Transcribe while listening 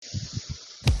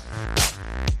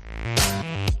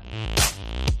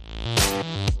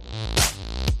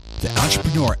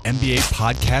Entrepreneur MBA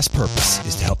podcast purpose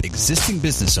is to help existing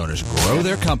business owners grow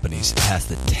their companies past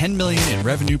the 10 million in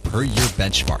revenue per year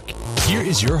benchmark. Here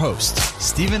is your host,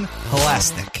 Stephen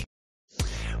Halasnik.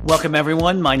 Welcome,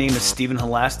 everyone. My name is Stephen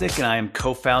Halasnik, and I am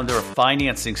co-founder of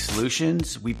Financing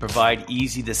Solutions. We provide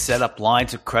easy-to-set-up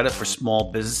lines of credit for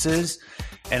small businesses,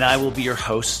 and I will be your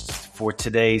host for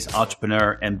today's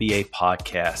Entrepreneur MBA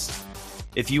podcast.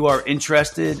 If you are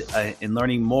interested in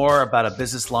learning more about a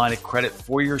business line of credit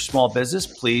for your small business,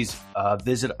 please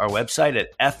visit our website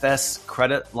at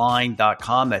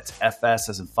fscreditline.com. That's FS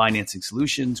as in Financing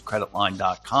Solutions,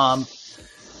 creditline.com.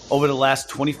 Over the last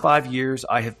 25 years,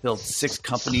 I have built 6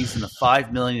 companies in the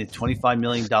 $5 million to $25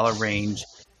 million range,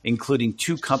 including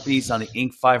 2 companies on the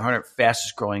Inc. 500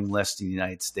 fastest growing list in the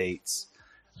United States.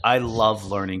 I love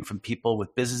learning from people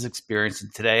with business experience,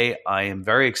 and today I am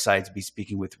very excited to be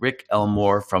speaking with Rick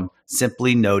Elmore from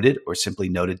Simply Noted or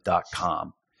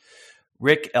simplynoted.com.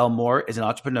 Rick Elmore is an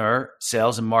entrepreneur,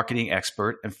 sales and marketing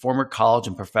expert, and former college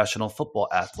and professional football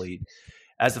athlete.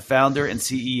 As the founder and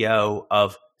CEO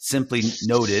of Simply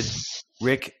Noted,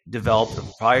 Rick developed a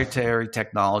proprietary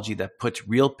technology that puts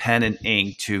real pen and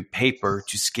ink to paper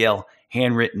to scale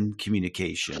handwritten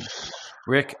communication.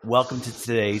 Rick, welcome to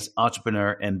today's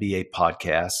Entrepreneur MBA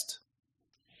podcast.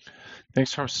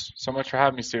 Thanks so much for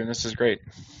having me, Steven. This is great.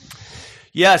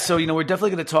 Yeah, so we're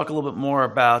definitely going to talk a little bit more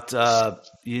about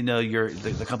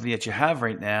the company that you have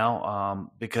right now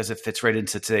because it fits right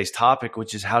into today's topic,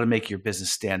 which is how to make your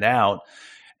business stand out.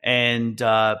 And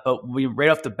but right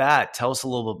off the bat, tell us a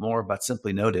little bit more about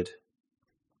Simply Noted.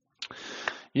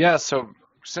 Yeah, so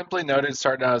Simply Noted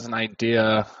started out as an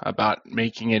idea about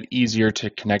making it easier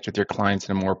to connect with your clients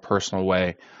in a more personal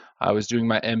way. I was doing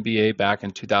my MBA back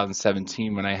in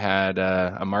 2017 when I had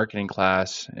a marketing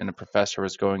class, and a professor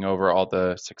was going over all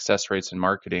the success rates in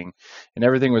marketing, and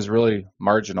everything was really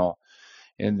marginal.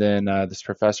 And then this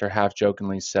professor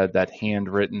half-jokingly said that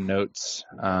handwritten notes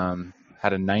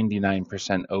had a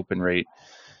 99% open rate.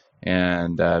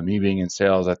 And me being in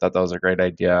sales, I thought that was a great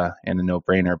idea and a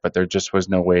no-brainer, but there just was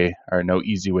no way or no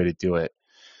easy way to do it.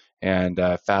 And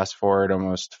fast forward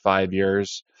almost 5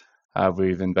 years,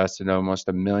 we've invested almost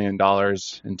 $1 million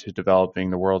into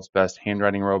developing the world's best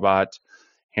handwriting robot,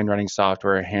 handwriting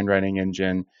software, handwriting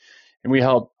engine. And we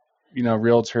help,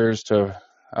 realtors to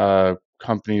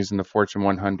companies in the Fortune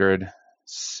 100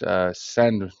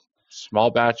 send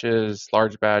small batches,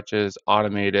 large batches,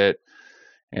 automate it,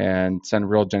 and send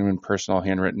real, genuine, personal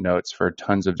handwritten notes for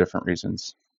tons of different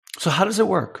reasons. So how does it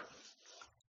work?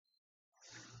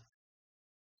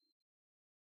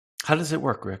 How does it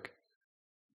work, Rick?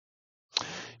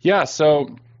 Yeah,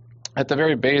 so at the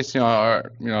very base, at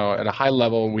a high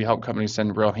level, we help companies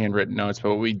send real handwritten notes,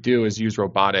 but what we do is use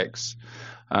robotics.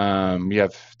 We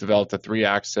have developed a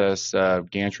 3-axis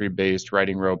gantry-based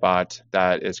writing robot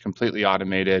that is completely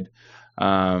automated.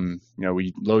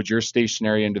 We load your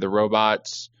stationery into the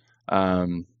robots.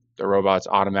 The robots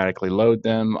automatically load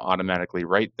them, automatically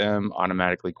write them,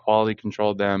 automatically quality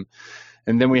control them.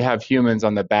 And then we have humans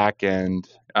on the back end,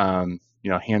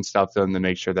 hand stuff them to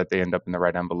make sure that they end up in the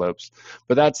right envelopes.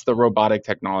 But that's the robotic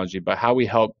technology. But how we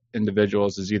help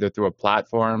individuals is either through a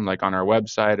platform like on our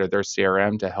website or their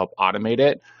CRM to help automate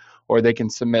it, or they can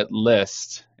submit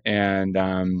lists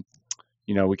and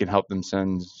we can help them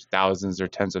send thousands or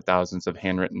tens of thousands of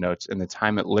handwritten notes in the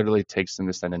time it literally takes them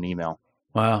to send an email.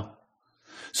 Wow.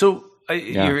 So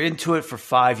you're into it for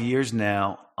 5 years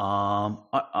now.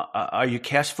 Are you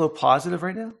cash flow positive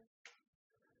right now?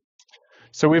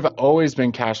 So we've always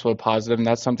been cash flow positive, and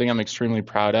that's something I'm extremely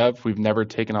proud of. We've never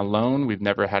taken a loan. We've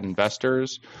never had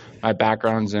investors. My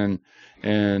background's in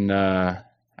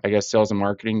sales and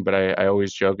marketing, but I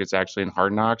always joke it's actually in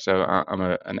hard knocks. So I'm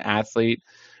an athlete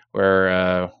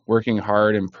where working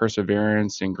hard and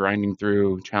perseverance and grinding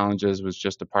through challenges was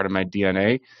just a part of my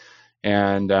DNA.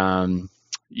 And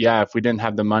if we didn't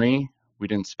have the money, we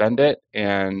didn't spend it.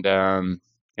 And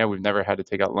we've never had to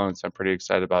take out loans. So I'm pretty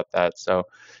excited about that. So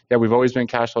we've always been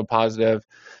cash flow positive.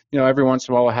 Every once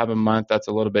in a while we'll have a month that's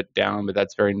a little bit down, but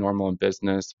that's very normal in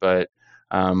business. But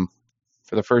for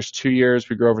the first 2 years,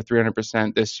 we grew over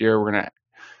 300%. This year, we're going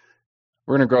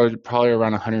to grow probably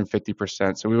around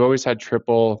 150%. So we've always had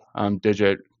triple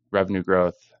digit revenue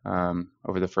growth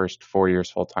over the first 4 years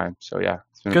full time. So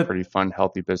it's been a pretty fun,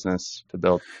 healthy business to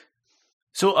build.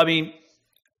 So,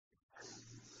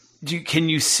 can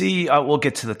you see, we'll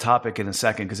get to the topic in a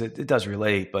second because it does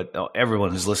relate, but everyone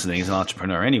who's listening is an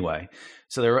entrepreneur anyway.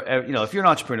 So if you're an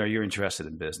entrepreneur, you're interested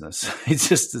in business.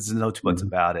 There's no two buts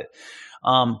about it.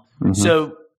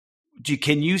 So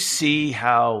can you see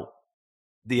how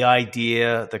the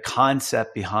idea, the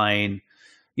concept behind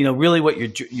really what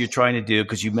you're trying to do,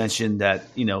 because you mentioned that,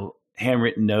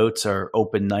 handwritten notes are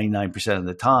open 99% of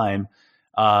the time,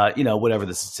 whatever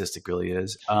the statistic really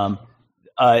is.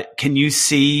 Can you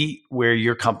see where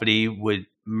your company would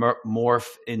morph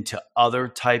into other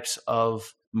types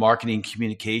of marketing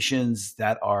communications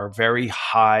that are very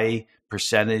high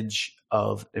percentage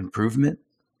of improvement?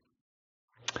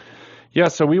 Yeah,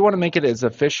 so we want to make it as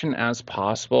efficient as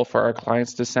possible for our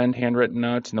clients to send handwritten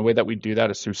notes. And the way that we do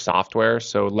that is through software.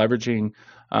 So leveraging,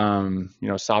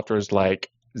 softwares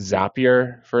like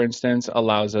Zapier, for instance,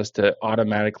 allows us to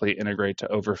automatically integrate to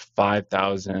over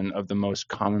 5,000 of the most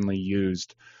commonly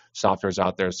used softwares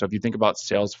out there. So if you think about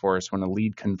Salesforce, when a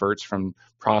lead converts from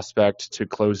prospect to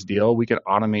closed deal, we can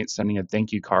automate sending a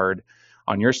thank you card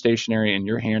on your stationery in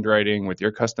your handwriting with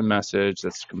your custom message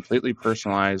that's completely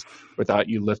personalized without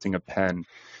you lifting a pen.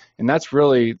 And that's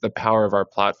really the power of our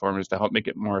platform, is to help make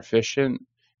it more efficient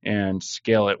and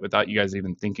scale it without you guys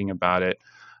even thinking about it.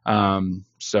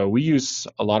 So we use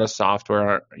a lot of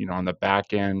software, on the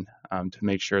back end to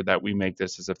make sure that we make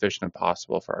this as efficient as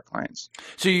possible for our clients.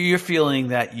 So you're feeling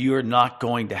that you're not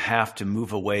going to have to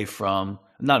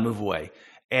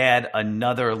add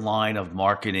another line of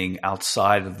marketing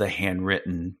outside of the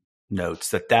handwritten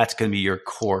notes, that's going to be your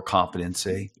core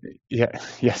competency. Yeah.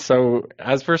 So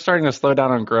as we're starting to slow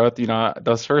down on growth,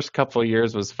 those first couple of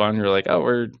years was fun. We're like, oh,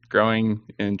 we're growing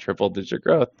in triple digit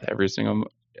growth every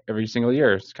single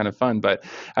year. It's kind of fun. But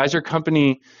as your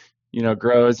company,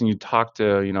 grows and you talk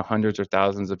to, hundreds or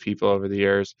thousands of people over the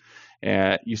years,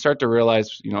 and you start to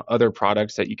realize, other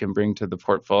products that you can bring to the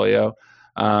portfolio.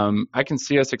 I can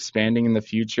see us expanding in the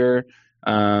future,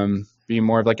 being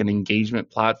more of like an engagement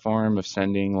platform of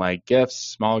sending like gifts,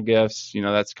 small gifts.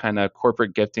 That's kind of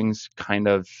corporate gifting's kind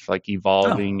of like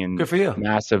evolving and good for you.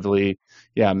 massively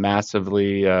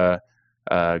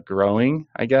growing,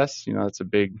 I guess. It's a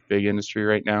big industry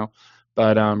right now.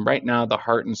 But right now, the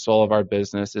heart and soul of our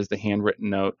business is the handwritten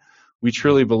note. We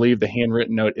truly believe the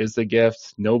handwritten note is the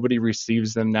gift. Nobody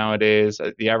receives them nowadays.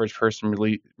 The average person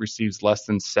really receives less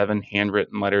than 7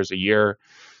 handwritten letters a year.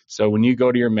 So when you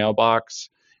go to your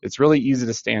mailbox, it's really easy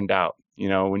to stand out,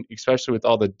 especially with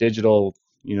all the digital,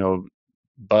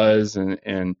 buzz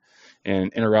and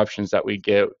interruptions that we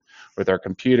get with our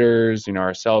computers,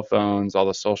 our cell phones, all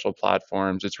the social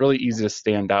platforms. It's really easy to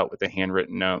stand out with a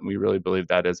handwritten note. And we really believe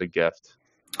that is a gift.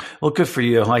 Well, good for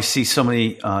you. I see so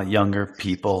many younger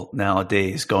people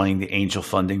nowadays going the angel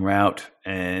funding route,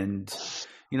 and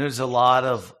there's a lot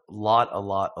of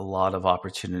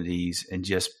opportunities in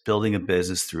just building a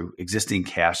business through existing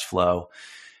cash flow.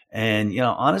 And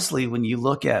honestly, when you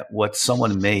look at what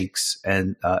someone makes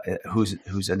and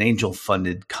who's an angel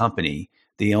funded company,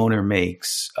 the owner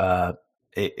makes,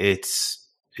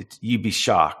 you'd be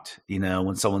shocked,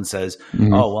 when someone says,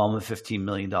 mm-hmm. Oh, well, I'm a $15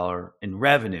 million in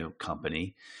revenue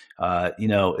company.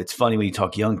 It's funny when you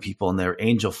talk young people and they're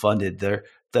angel funded, they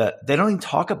don't even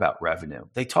talk about revenue.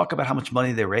 They talk about how much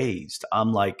money they raised.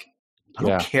 I'm like, I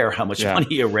don't care how much money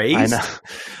you raised. I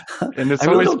know. And it's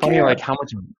always funny, like how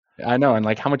much, I know, and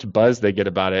like how much buzz they get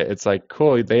about it. It's like,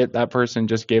 cool, that person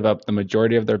just gave up the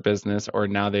majority of their business, or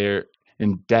now they're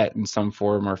in debt in some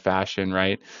form or fashion,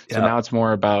 right? So now it's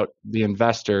more about the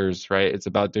investors, right? It's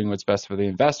about doing what's best for the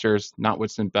investors, not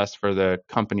what's best for the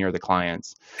company or the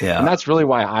clients. Yeah. And that's really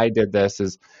why I did this.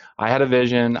 Is I had a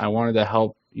vision. I wanted to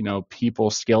help, people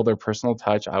scale their personal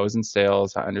touch. I was in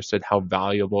sales. I understood how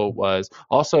valuable it was.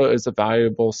 Also, it's a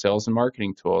valuable sales and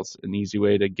marketing tool. It's an easy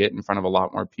way to get in front of a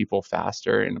lot more people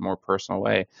faster in a more personal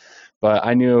way. But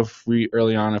I knew if we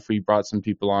brought some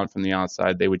people on from the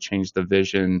outside, they would change the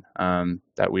vision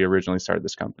that we originally started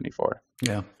this company for.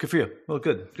 Yeah, good for you. Well,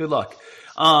 good luck.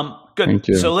 Good. Thank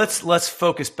you. So let's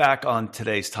focus back on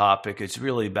today's topic. It's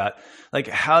really about like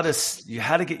how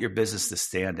to get your business to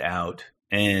stand out.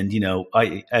 And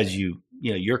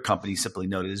your company Simply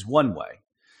Noted is one way.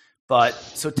 But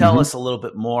so tell us a little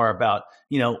bit more about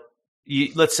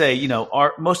let's say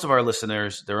most of our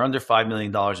listeners, they're under $5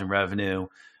 million in revenue.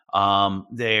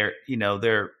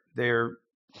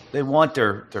 They want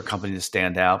their company to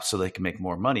stand out so they can make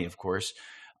more money, of course.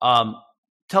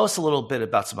 Tell us a little bit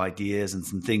about some ideas and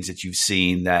some things that you've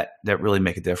seen that really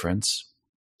make a difference.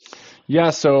 Yeah.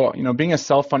 So, being a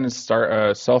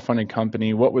self-funded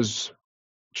company, what was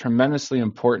tremendously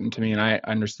important to me, and I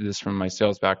understood this from my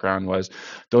sales background, was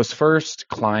those first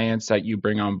clients that you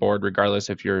bring on board, regardless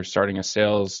if you're starting a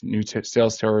sales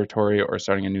territory or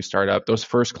starting a new startup, those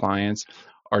first clients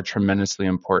are tremendously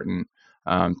important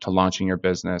to launching your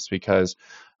business, because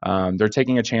They're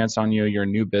taking a chance on you. You're a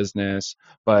new business,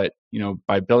 but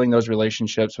by building those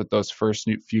relationships with those first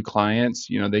few clients,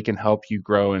 they can help you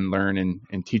grow and learn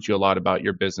and teach you a lot about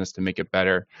your business to make it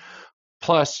better.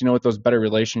 Plus, with those better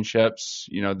relationships,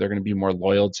 they're going to be more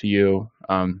loyal to you.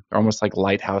 They're almost like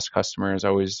lighthouse customers. I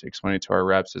always explain it to our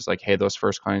reps is like, hey, those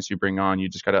first clients you bring on, you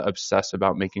just got to obsess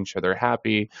about making sure they're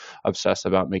happy, obsess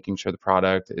about making sure the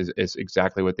product is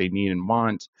exactly what they need and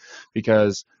want,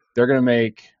 because they're going to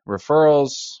make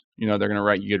referrals, they're going to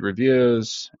write you good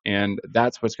reviews, and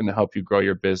that's what's going to help you grow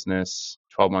your business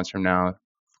 12 months from now,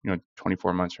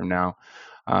 24 months from now.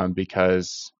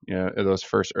 Because those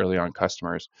first early on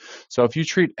customers. So if you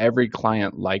treat every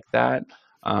client like that,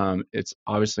 it's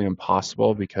obviously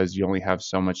impossible because you only have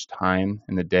so much time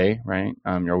in the day, right?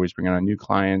 You're always bringing on new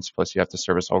clients, plus you have to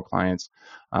service old clients.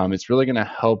 It's really going to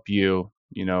help you,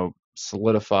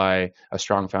 solidify a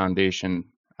strong foundation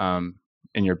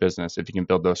in your business if you can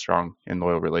build those strong and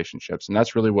loyal relationships. And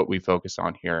that's really what we focus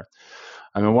on here.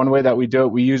 One way that we do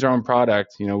it, we use our own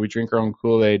product. We drink our own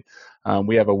Kool-Aid.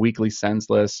 We have a weekly sends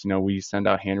list. We send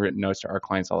out handwritten notes to our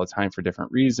clients all the time for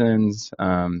different reasons,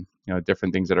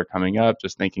 different things that are coming up,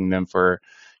 just thanking them for,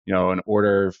 an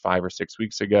order 5 or 6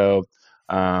 weeks ago.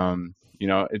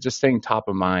 It's just staying top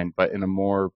of mind, but in a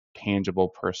more tangible,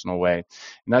 personal way.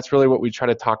 And that's really what we try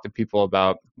to talk to people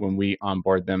about when we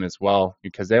onboard them as well,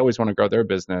 because they always want to grow their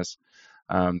business.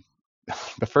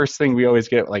 The first thing we always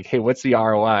get, like, hey, what's the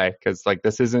ROI? Because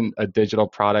this isn't a digital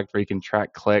product where you can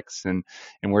track clicks and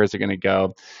where is it going to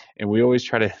go. And we always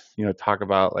try to, talk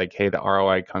about hey, the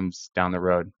ROI comes down the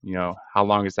road. How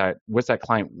long is that? What's that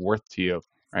client worth to you?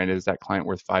 Right? Is that client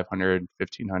worth 500,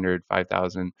 1,500,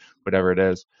 5,000, whatever it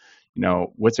is?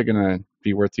 What's it going to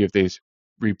be worth to you if they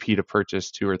repeat a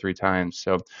purchase 2 or 3 times?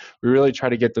 So we really try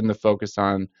to get them to focus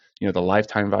on, the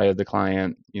lifetime value of the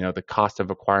client, the cost of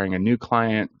acquiring a new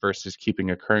client versus keeping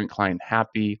a current client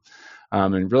happy,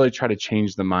 and really try to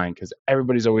change the mind, because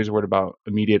everybody's always worried about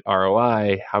immediate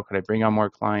ROI. How could I bring on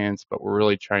more clients? But we're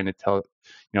really trying to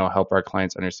help our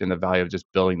clients understand the value of just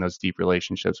building those deep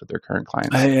relationships with their current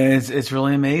clients. It's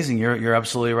really amazing. You're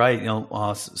absolutely right.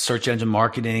 Search engine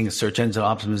marketing, search engine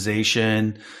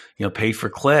optimization, pay per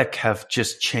click have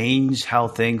just changed how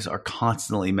things are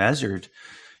constantly measured.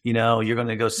 You're going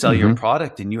to go sell your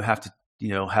product, and you have to,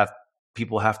 have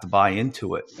people have to buy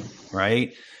into it,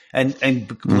 right? And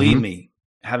believe me,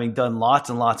 having done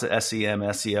lots and lots of SEM,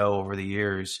 SEO over the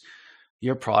years,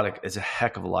 your product is a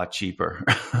heck of a lot cheaper.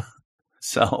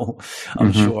 So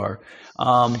I'm sure. Go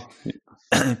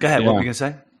ahead. Yeah. What were you going to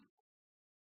say?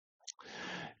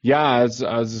 Yeah, I was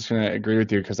just going to agree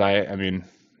with you, because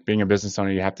being a business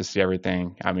owner, you have to see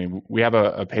everything. We have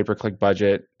a pay-per-click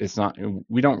budget.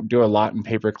 We don't do a lot in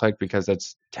pay-per-click because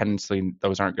that's tendency,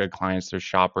 those aren't good clients. They're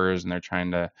shoppers and they're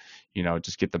trying to,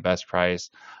 just get the best price.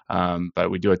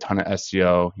 But we do a ton of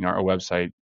SEO. Our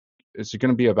website is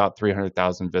going to be about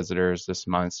 300,000 visitors this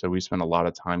month. So we spend a lot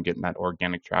of time getting that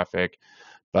organic traffic.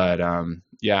 But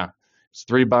it's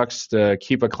 $3 to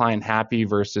keep a client happy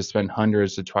versus spend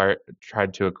hundreds to try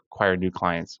to acquire new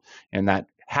clients. And that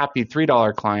happy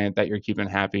 $3 client that you're keeping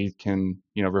happy can,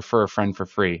 refer a friend for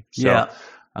free. So, yeah.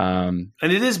 And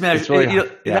it is measurable.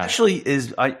 Really, it actually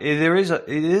is. It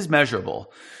is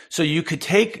measurable. So you could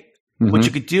take what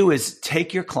you could do is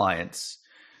take your clients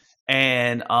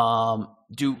and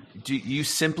do you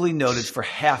simply notice for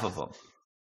half of them,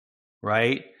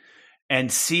 right?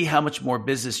 And see how much more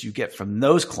business you get from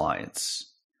those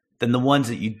clients than the ones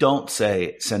that you don't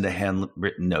send a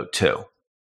handwritten note to,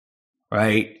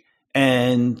 right?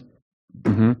 And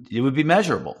it would be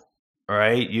measurable,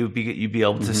 right? You'd be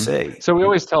able to see. So we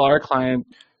always tell our client,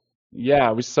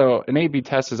 so an A/B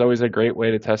test is always a great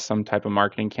way to test some type of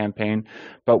marketing campaign.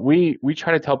 But we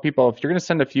try to tell people, if you're going to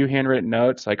send a few handwritten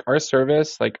notes, our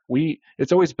service,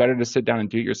 it's always better to sit down and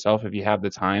do it yourself if you have the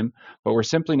time. But where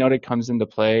Simply Noted comes into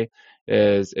play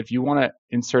is if you want to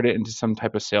insert it into some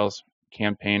type of sales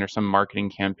campaign or some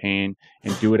marketing campaign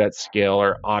and do it at scale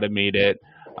or automate it,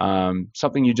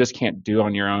 something you just can't do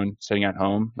on your own sitting at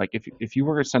home. If you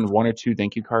were to send 1 or 2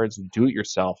 thank you cards, do it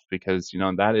yourself, because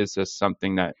that is just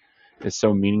something that is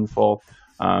so meaningful.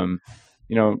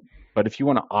 But if you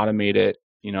want to automate it,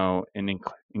 and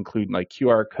include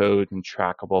QR code and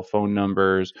trackable phone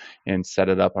numbers and set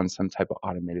it up on some type of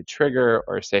automated trigger,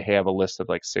 or say, hey, I have a list of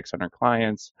 600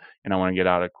 clients and I want to get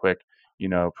out a quick,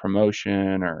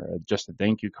 promotion or just a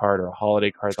thank you card or a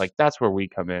holiday card, that's where we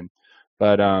come in.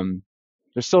 But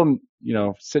there's still,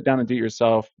 sit down and do it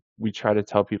yourself. We try to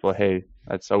tell people, hey,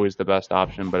 that's always the best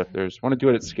option. But if there's want to do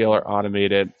it at scale or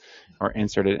automate it or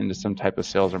insert it into some type of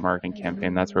sales or marketing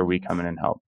campaign, that's where we come in and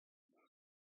help.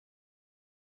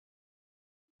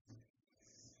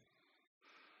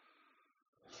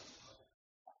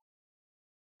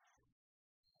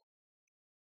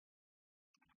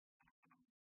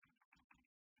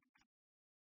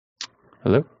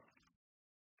 Hello?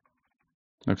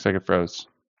 Looks like it froze.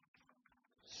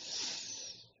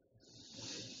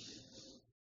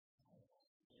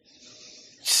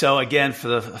 So again,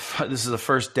 this is the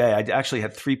first day. I actually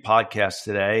had 3 podcasts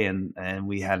today, and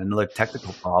we had another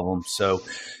technical problem. So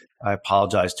I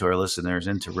apologize to our listeners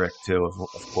and to Rick too, of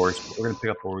course. But we're going to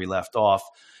pick up where we left off.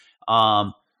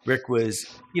 Rick was,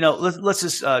 let's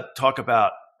just talk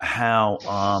about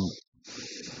how,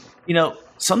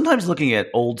 sometimes looking at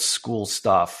old school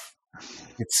stuff,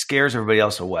 it scares everybody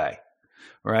else away,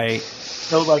 right?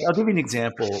 So, like, I'll give you an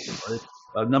example.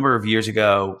 A number of years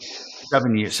ago,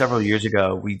 several years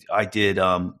ago, I did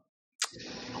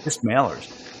just mailers.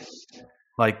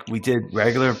 Like, we did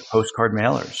regular postcard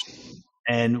mailers,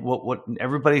 and what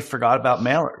everybody forgot about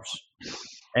mailers.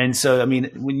 And so, I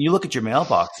mean, when you look at your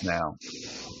mailbox now,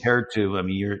 compared to,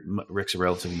 Rick's a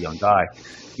relatively young guy,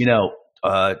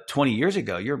 20 years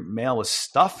ago, your mail was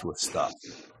stuffed with stuff.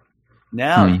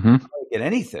 Now you can't get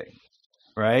anything,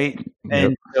 right?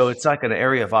 And so it's like an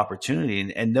area of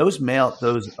opportunity. And those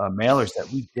mailers that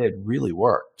we did really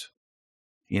worked.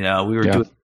 We were doing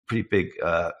pretty big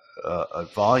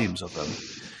volumes of them,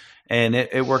 and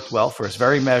it worked well for us.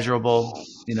 Very measurable,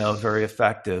 very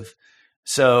effective.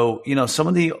 So, some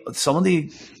of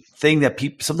the thing that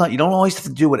people, sometimes you don't always have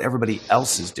to do what everybody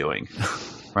else is doing,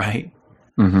 right?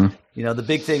 Mm-hmm. The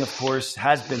big thing, of course,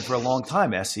 has been for a long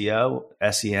time SEO,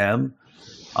 SEM.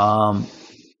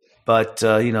 But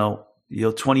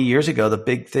 20 years ago, the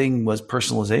big thing was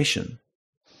personalization.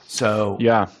 So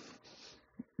yeah,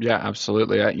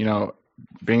 absolutely.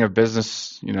 Being a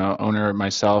business, owner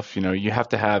myself, you have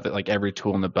to have like every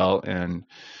tool in the belt, and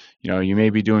you may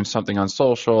be doing something on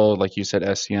social, like you said,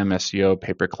 SEM, SEO,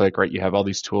 pay-per-click, right? You have all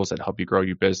these tools that help you grow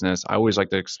your business. I always like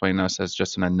to explain us as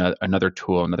just another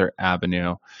tool, another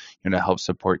avenue, to help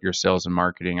support your sales and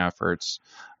marketing efforts.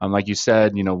 Like you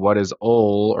said, what is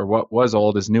old, or what was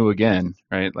old is new again,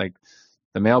 right? Like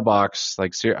the mailbox,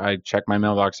 I check my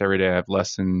mailbox every day. I have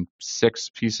less than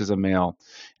 6 pieces of mail,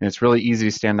 and it's really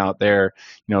easy to stand out there,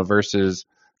 versus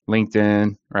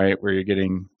LinkedIn, right, where you're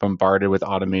getting bombarded with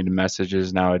automated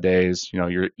messages nowadays.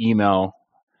 Your email,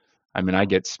 I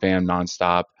get spam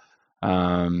nonstop.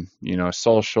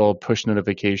 Social, push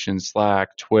notifications,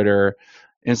 Slack, Twitter,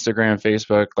 Instagram,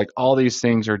 Facebook, like all these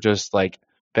things are just like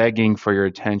begging for your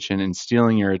attention and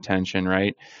stealing your attention,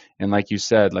 right? And like you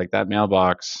said, like that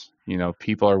mailbox,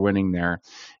 people are winning there.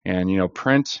 And,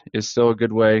 print is still a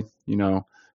good way.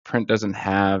 Print doesn't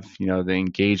have, the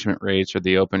engagement rates or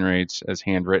the open rates as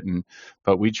handwritten,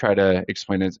 but we try to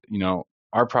explain it,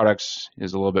 our products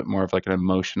is a little bit more of like an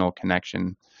emotional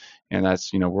connection. And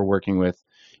that's, we're working with,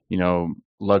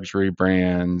 luxury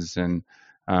brands and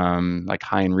like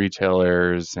high-end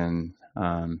retailers and,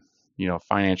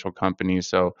 financial companies.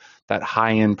 So that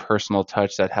high-end personal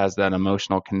touch that has that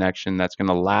emotional connection that's going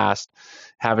to last,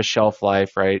 have a shelf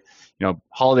life, right?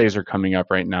 Holidays are coming up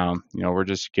right now. We're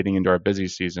just getting into our busy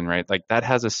season, right? Like that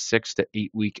has a 6 to 8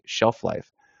 week shelf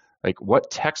life. Like what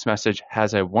text message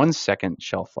has a 1 second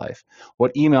shelf life?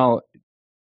 What email,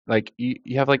 like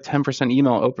you have like 10%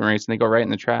 email open rates and they go right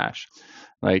in the trash.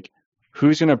 Like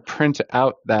who's going to print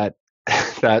out that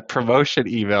that promotion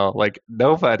email? Like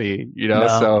nobody, No.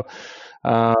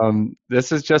 So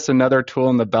this is just another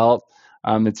tool in the belt.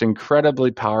 It's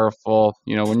incredibly powerful.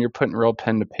 When you're putting real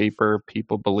pen to paper,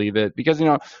 people believe it because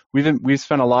we've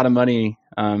spent a lot of money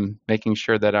making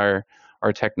sure that our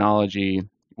technology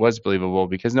was believable,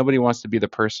 because nobody wants to be the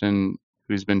person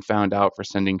who's been found out for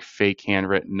sending fake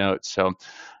handwritten notes. So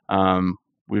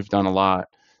we've done a lot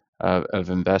of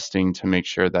investing to make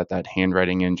sure that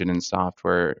handwriting engine and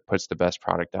software puts the best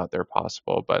product out there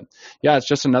possible. But yeah, it's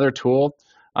just another tool.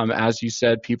 As you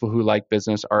said, people who like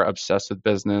business are obsessed with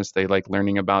business. They like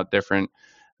learning about different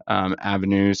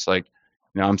avenues. Like,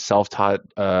 I'm self-taught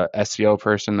SEO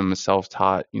person. I'm a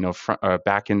self-taught,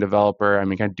 back-end developer.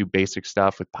 I can do basic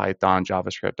stuff with Python,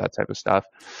 JavaScript, that type of stuff.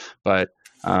 But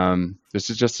this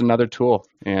is just another tool.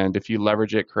 And if you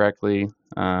leverage it correctly,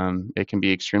 it can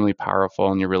be extremely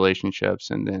powerful in your relationships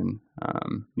and then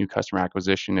new customer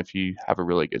acquisition if you have a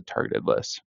really good targeted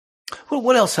list. Well,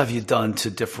 what else have you done to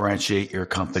differentiate your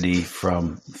company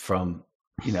from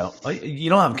you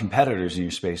don't have competitors in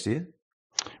your space, do you?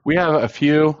 We have a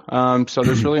few. So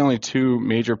there's really only 2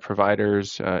 major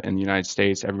providers in the United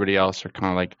States. Everybody else are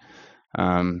kind of like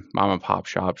mom and pop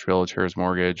shops, realtors,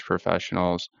 mortgage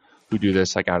professionals who do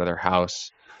this like out of their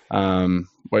house.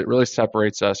 What really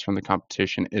separates us from the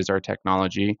competition is our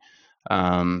technology.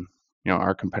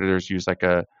 Our competitors use like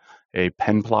a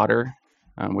pen plotter,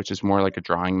 which is more like a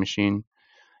drawing machine,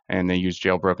 and they use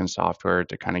jailbroken software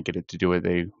to kind of get it to do what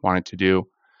they want it to do.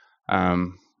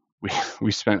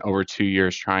 we spent over 2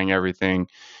 years trying everything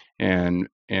and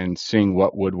seeing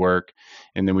what would work.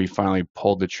 And then we finally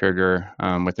pulled the trigger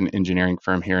with an engineering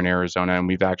firm here in Arizona, and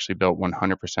we've actually built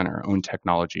 100% our own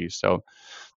technology. So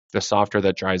the software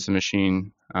that drives the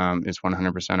machine is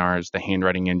 100% ours. The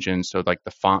handwriting engine, so like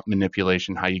the font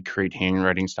manipulation, how you create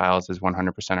handwriting styles, is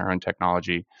 100% our own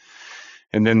technology.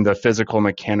 And then the physical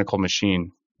mechanical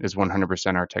machine is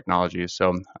 100% our technology.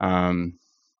 So,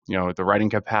 the writing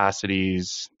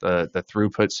capacities, the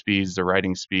throughput speeds, the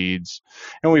writing speeds,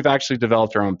 and we've actually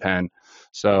developed our own pen.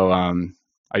 So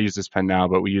I use this pen now,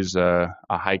 but we use a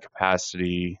high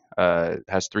capacity,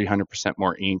 has 300%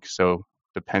 more ink, so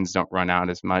the pens don't run out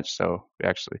as much. So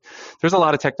there's a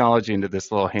lot of technology into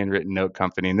this little handwritten note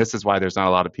company, and this is why there's not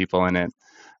a lot of people in it.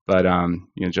 But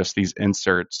just these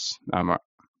inserts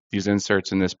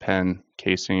in this pen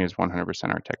casing is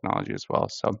 100% our technology as well.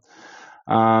 So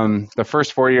the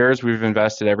first 4 years, we've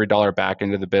invested every dollar back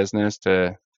into the business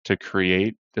to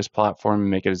create this platform and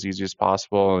make it as easy as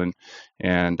possible,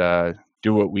 and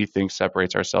do what we think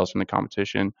separates ourselves from the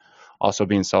competition. Also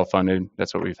being self-funded,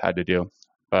 that's what we've had to do.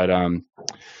 But I'm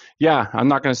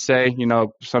not going to say,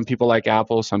 some people like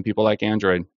Apple, some people like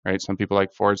Android, right? Some people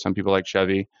like Ford, some people like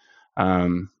Chevy.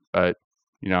 But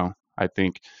I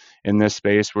think in this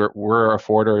space, we're a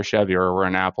Ford or a Chevy, or we're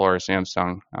an Apple or a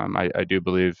Samsung. I do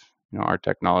believe our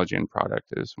technology and product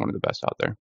is one of the best out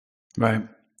there. Right.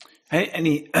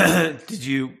 Hey, have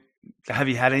you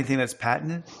had anything that's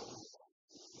patented?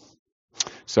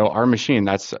 So our machine,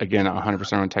 that's again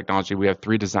 100% on technology. We have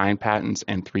 3 design patents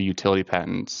and 3 utility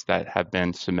patents that have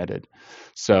been submitted.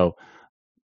 So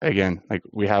again, like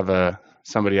we have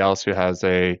somebody else who has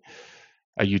a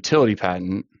utility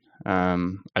patent.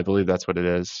 I believe that's what it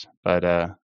is. But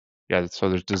so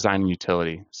there's design and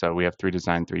utility. So we have 3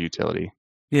 design, 3 utility.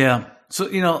 Yeah. So,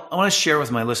 I want to share with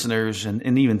my listeners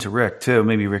and even to Rick too.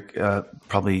 Maybe Rick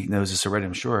probably knows this already,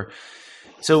 I'm sure.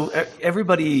 So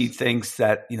everybody thinks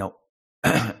that,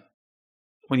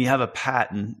 when you have a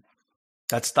patent,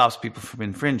 that stops people from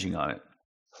infringing on it.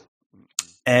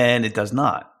 And it does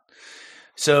not.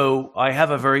 So I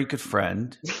have a very good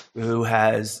friend who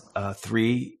has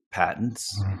 3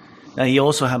 patents. Now, he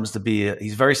also happens to be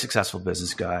he's a very successful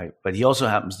business guy, but he also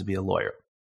happens to be a lawyer.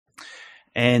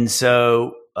 And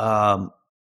so a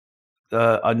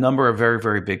number of very,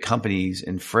 very big companies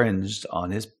infringed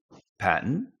on his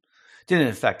patent. Didn't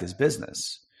affect his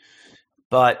business.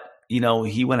 But,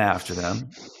 he went after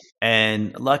them.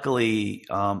 And luckily,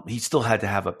 he still had to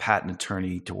have a patent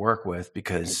attorney to work with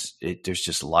because there's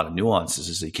just a lot of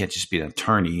nuances. So you can't just be an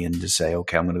attorney and just say,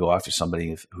 okay, I'm going to go after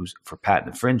somebody who's for patent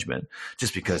infringement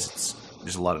just because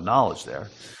there's a lot of knowledge there.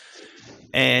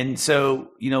 And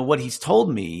so, what he's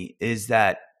told me is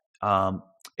that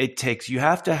you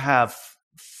have to have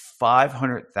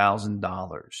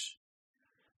 $500,000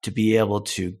 to be able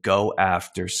to go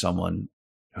after someone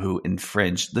who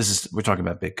infringed. We're talking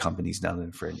about big companies now that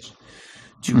infringed,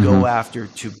 to go after,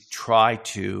 to try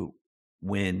to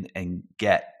win and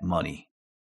get money.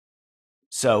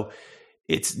 So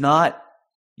it's not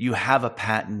you have a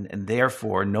patent and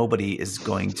therefore nobody is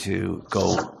going to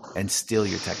go and steal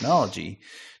your technology.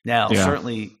 Now,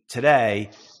 certainly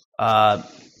today, a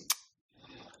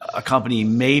company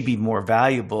may be more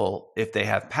valuable if they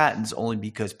have patents, only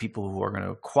because people who are going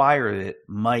to acquire it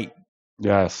might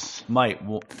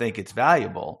think it's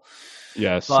valuable.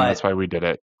 Yes, and that's why we did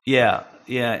it. Yeah.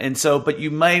 And so, but you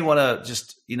may want to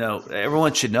just,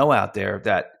 everyone should know out there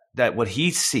that what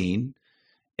he's seen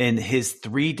in his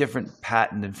 3 different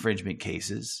patent infringement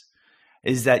cases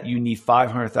is that you need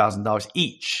 $500,000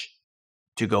 each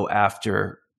to go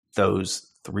after those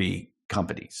 3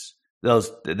 companies.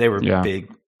 They were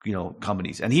big,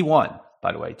 companies, and he won.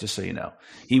 By the way, just so you know,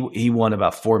 he won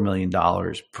about $4 million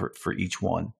for each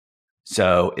one.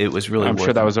 So it was really. I'm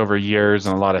sure that was over years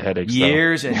and a lot of headaches.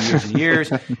 Years and years and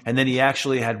years, and then he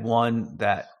actually had one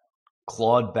that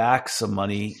clawed back some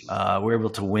money. We were able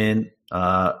to win,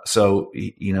 so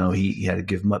he had to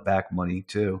give back money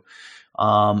too.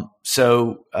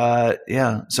 So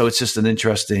it's just an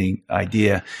interesting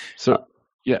idea. So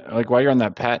like while you're on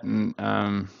that patent,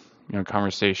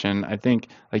 conversation, I think,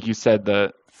 like you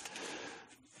said,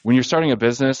 when you're starting a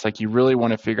business, like you really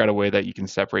want to figure out a way that you can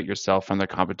separate yourself from the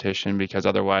competition, because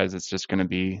otherwise it's just going to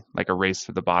be like a race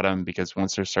to the bottom. Because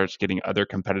once there starts getting other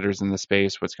competitors in the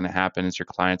space, what's going to happen is your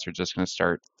clients are just going to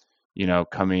start,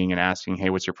 coming and asking, hey,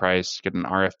 what's your price? Get an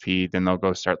RFP. Then they'll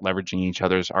go start leveraging each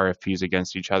other's RFPs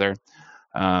against each other.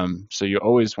 So you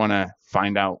always want to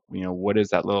find out, what is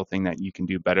that little thing that you can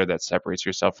do better that separates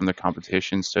yourself from the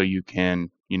competition so you can,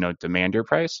 demand your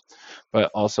price. But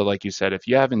also, like you said, if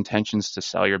you have intentions to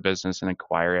sell your business and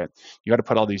acquire it, you got to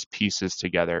put all these pieces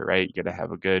together, right? You got to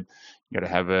have a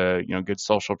good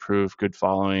social proof, good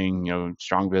following,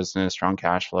 strong business, strong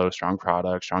cash flow, strong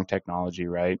product, strong technology,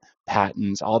 right?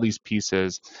 Patents, all these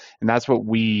pieces. And that's what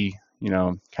we,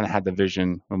 kind of had the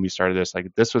vision when we started this.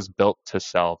 Like, this was built to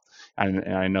sell.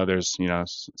 And I know there's,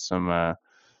 some,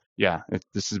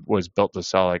 was built to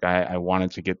sell. Like, I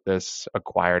wanted to get this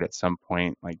acquired at some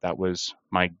point. Like, that was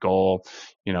my goal.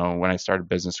 When I started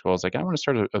business school, I was like, I want to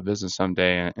start a business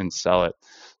someday and sell it.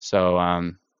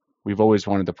 So, we've always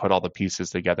wanted to put all the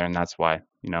pieces together, and that's why,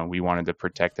 we wanted to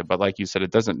protect it. But like you said, it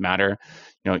doesn't matter.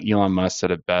 Elon Musk said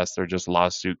it best. They're just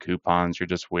lawsuit coupons. You're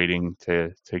just waiting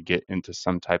to get into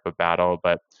some type of battle.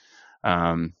 But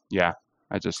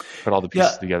I just put all the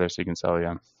pieces together so you can sell.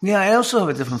 Yeah. Yeah. I also have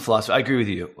a different philosophy. I agree with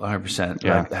you 100%.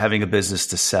 Yeah. Right? Having a business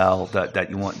to sell that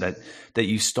you want, that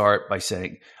you start by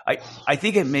saying, I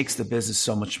think it makes the business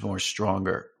so much more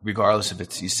stronger, regardless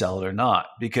if you sell it or not,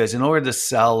 because in order to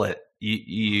sell it,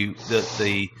 the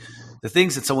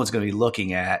things that someone's going to be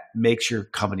looking at makes your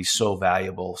company so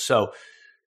valuable. So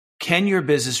can your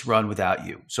business run without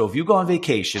you? So if you go on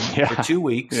vacation for 2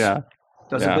 weeks,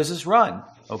 does the business run?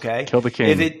 Okay. Kill the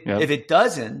king. If it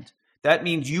doesn't, that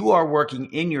means you are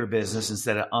working in your business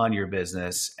instead of on your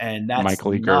business. And that's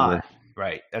Michael E. Gerber.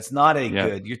 Right. That's not a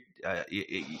good,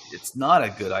 it's not a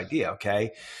good idea.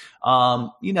 Okay.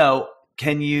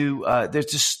 Can you,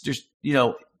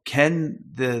 can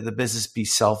the business be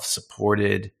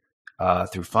self-supported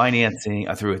through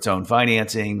financing, through its own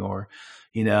financing, or,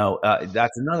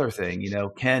 that's another thing,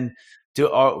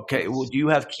 do you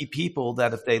have key people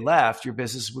that if they left, your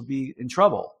business would be in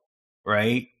trouble,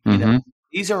 right? Mm-hmm.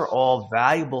 These are all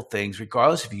valuable things,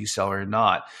 regardless if you sell or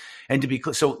not. And to be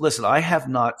clear, so listen, I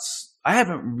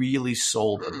haven't really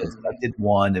sold a business. I did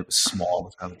one. It was small. It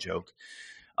was kind of a joke.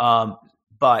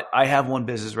 But I have one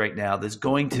business right now that's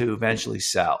going to eventually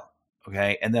sell.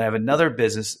 Okay. And then I have another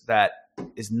business that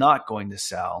is not going to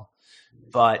sell,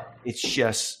 but it's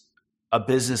just a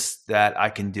business that I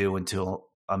can do until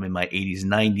I'm in my 80s,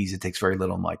 90s. It takes very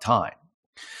little of my time.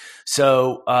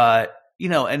 So,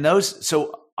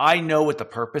 so I know what the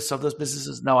purpose of those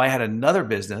businesses. Now, I had another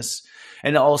business.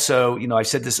 And also, I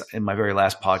said this in my very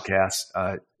last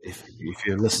podcast. If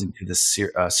you're listening to this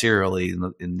serially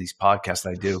in these podcasts that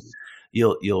I do,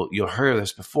 you'll hear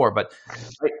this before, but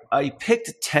I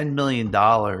picked $10 million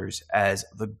as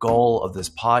the goal of this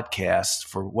podcast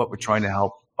for what we're trying to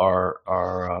help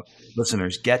our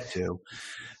listeners get to,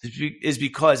 is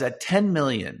because at 10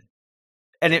 million,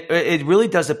 and it really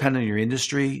does depend on your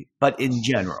industry, but in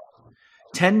general,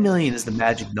 10 million is the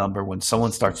magic number when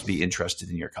someone starts to be interested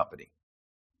in your company.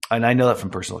 And I know that from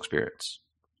personal experience.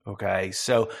 Okay.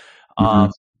 So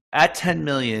at 10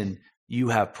 million, you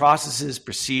have processes,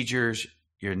 procedures.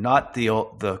 You're not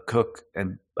the cook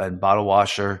and bottle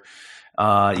washer.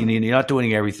 You're not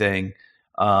doing everything.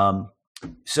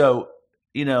 So,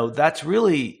 that's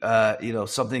really,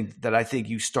 something that I think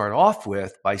you start off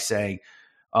with by saying,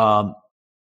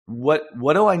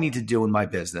 what do I need to do in my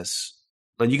business?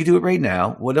 And you can do it right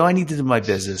now. What do I need to do in my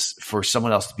business for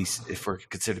someone else to be,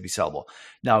 considered to be sellable?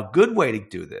 Now, a good way to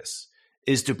do this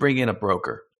is to bring in a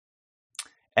broker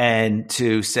and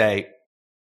to say,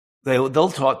 they'll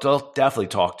definitely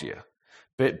talk to you,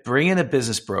 but bring in a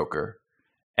business broker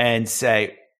and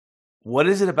say, what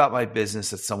is it about my business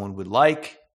that someone would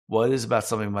like? What is about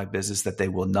something in my business that they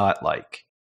will not like?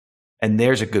 And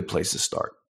there's a good place to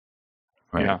start.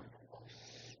 Right?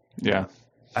 Yeah.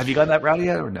 Have you gone that route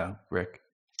yet or no, Rick?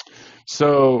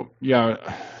 So, to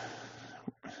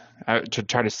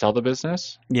try to sell the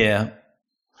business? Yeah.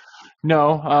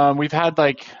 No, we've had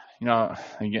again,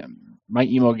 my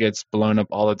email gets blown up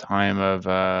all the time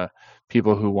of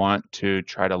people who want to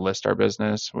try to list our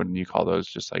business. What do you call those?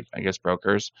 Just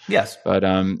brokers. Yes. But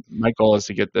my goal is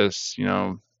to get this,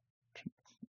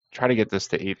 try to get this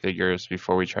to 8 figures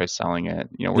before we try selling it.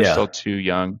 We're still too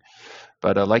young.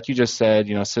 But like you just said,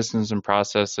 systems and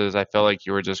processes, I felt like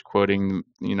you were just quoting,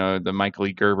 the Michael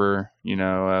E. Gerber,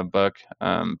 book.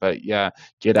 But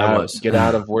get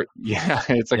out of work. Yeah,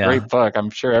 it's a great book.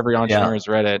 I'm sure every entrepreneur has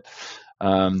read it.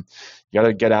 You got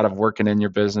to get out of working in your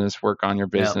business, work on your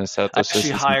business, set up those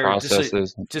systems and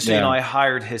processes. Just so you know, I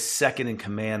hired his second in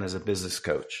command as a business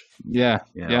coach. Yeah.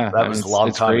 That was a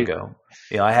long time ago.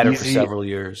 I had her for several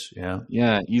years.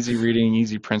 Yeah. Easy reading,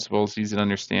 easy principles, easy to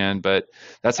understand. But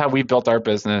that's how we built our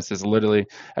business, is literally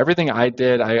everything I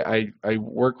did. I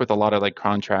work with a lot of like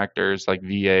contractors, like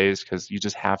VAs, because you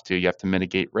just have to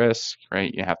mitigate risk,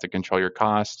 right? You have to control your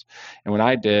cost. And what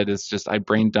I did is just, I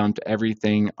brain dumped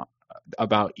everything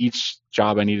about each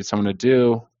job I needed someone to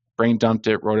do, brain dumped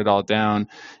it, wrote it all down.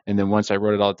 And then once I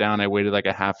wrote it all down, I waited like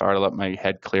a half hour to let my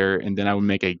head clear. And then I would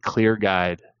make a clear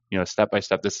guide, step by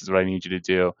step, this is what I need you to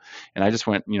do. And I just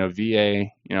went, VA,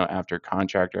 after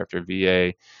contractor after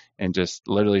VA, and just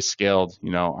literally scaled,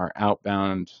 our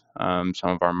outbound, some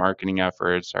of our marketing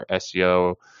efforts, our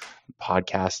SEO,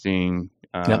 podcasting,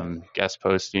 guest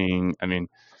posting.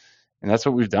 And that's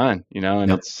what we've done,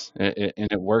 and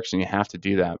it works, and you have to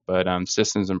do that. But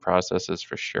systems and processes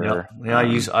for sure. Yeah, I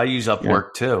use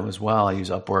Upwork too as well. I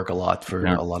use Upwork a lot for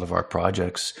a lot of our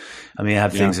projects. I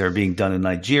have things that are being done in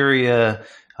Nigeria.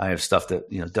 I have stuff that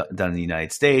done in the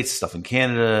United States, stuff in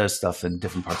Canada, stuff in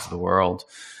different parts of the world.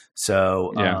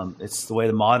 So it's the way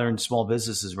the modern small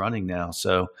business is running now.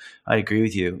 So I agree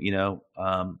with you.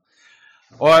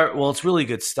 It's really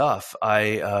good stuff.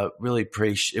 I really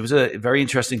appreciate it. Was a very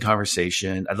interesting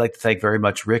conversation. I'd like to thank very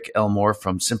much Rick Elmore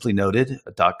from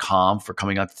simplynoted.com for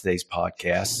coming on to today's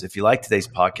podcast. If you like today's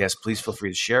podcast, please feel free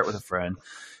to share it with a friend,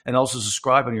 and also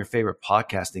subscribe on your favorite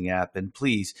podcasting app. And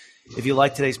please, if you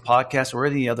like today's podcast or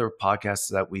any other podcasts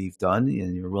that we've done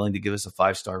and you're willing to give us a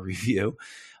 5-star review,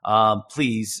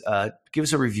 please give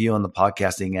us a review on the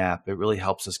podcasting app. It really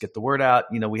helps us get the word out.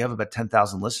 We have about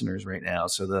 10,000 listeners right now.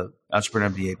 So the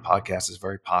Entrepreneur MBA podcast is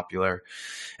very popular.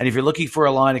 And if you're looking for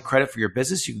a line of credit for your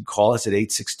business, you can call us at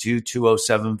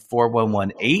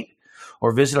 862-207-4118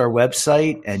 or visit our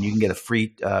website and you can get a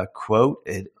free quote.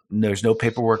 There's no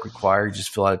paperwork required. Just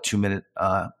fill out a 2-minute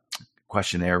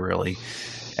questionnaire, really.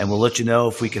 And we'll let you know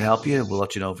if we can help you. We'll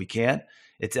let you know if we can.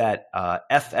 It's at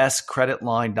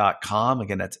fscreditline.com.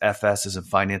 Again, that's FS as in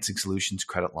Financing Solutions,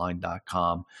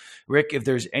 creditline.com. Rick, if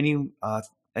there's anyone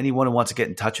who wants to get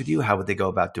in touch with you, how would they go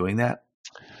about doing that?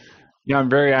 Yeah, I'm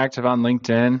very active on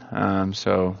LinkedIn.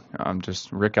 So I'm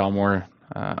just Rick Elmore,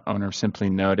 owner of Simply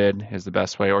Noted is the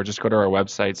best way, or just go to our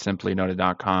website,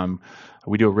 simplynoted.com.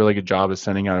 We do a really good job of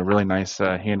sending out a really nice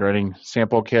handwriting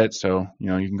sample kit. So, you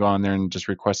can go on there and just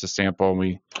request a sample, and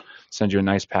we send you a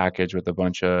nice package with a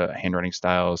bunch of handwriting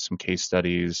styles, some case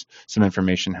studies, some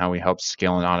information how we help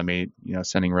scale and automate,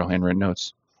 sending real handwritten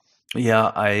notes. Yeah,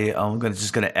 I'm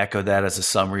just going to echo that as a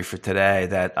summary for today,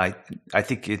 that I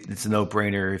think it's a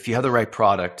no-brainer. If you have the right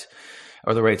product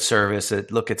or the right service,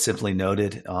 look at Simply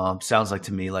Noted. Sounds like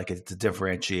to me like it's a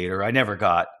differentiator.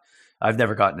 I've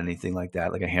never gotten anything like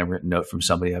that, like a handwritten note from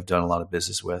somebody I've done a lot of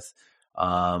business with.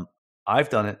 I've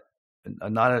done it,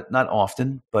 not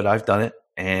often, but I've done it.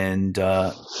 And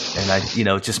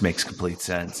it just makes complete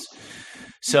sense.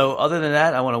 So other than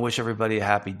that, I want to wish everybody a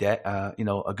happy day,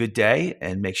 a good day,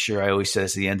 and make sure I always say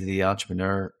this at the end of the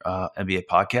Entrepreneur MBA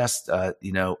podcast,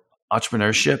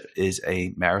 entrepreneurship is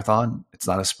a marathon. It's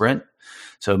not a sprint.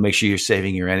 So make sure you're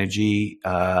saving your energy,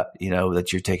 that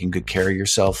you're taking good care of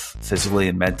yourself physically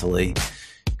and mentally,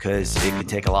 because it can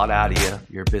take a lot out of you.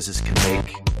 Your business can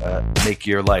make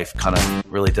your life kind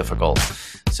of really difficult.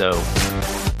 So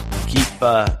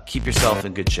keep yourself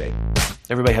in good shape.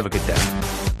 Everybody have a good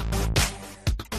day.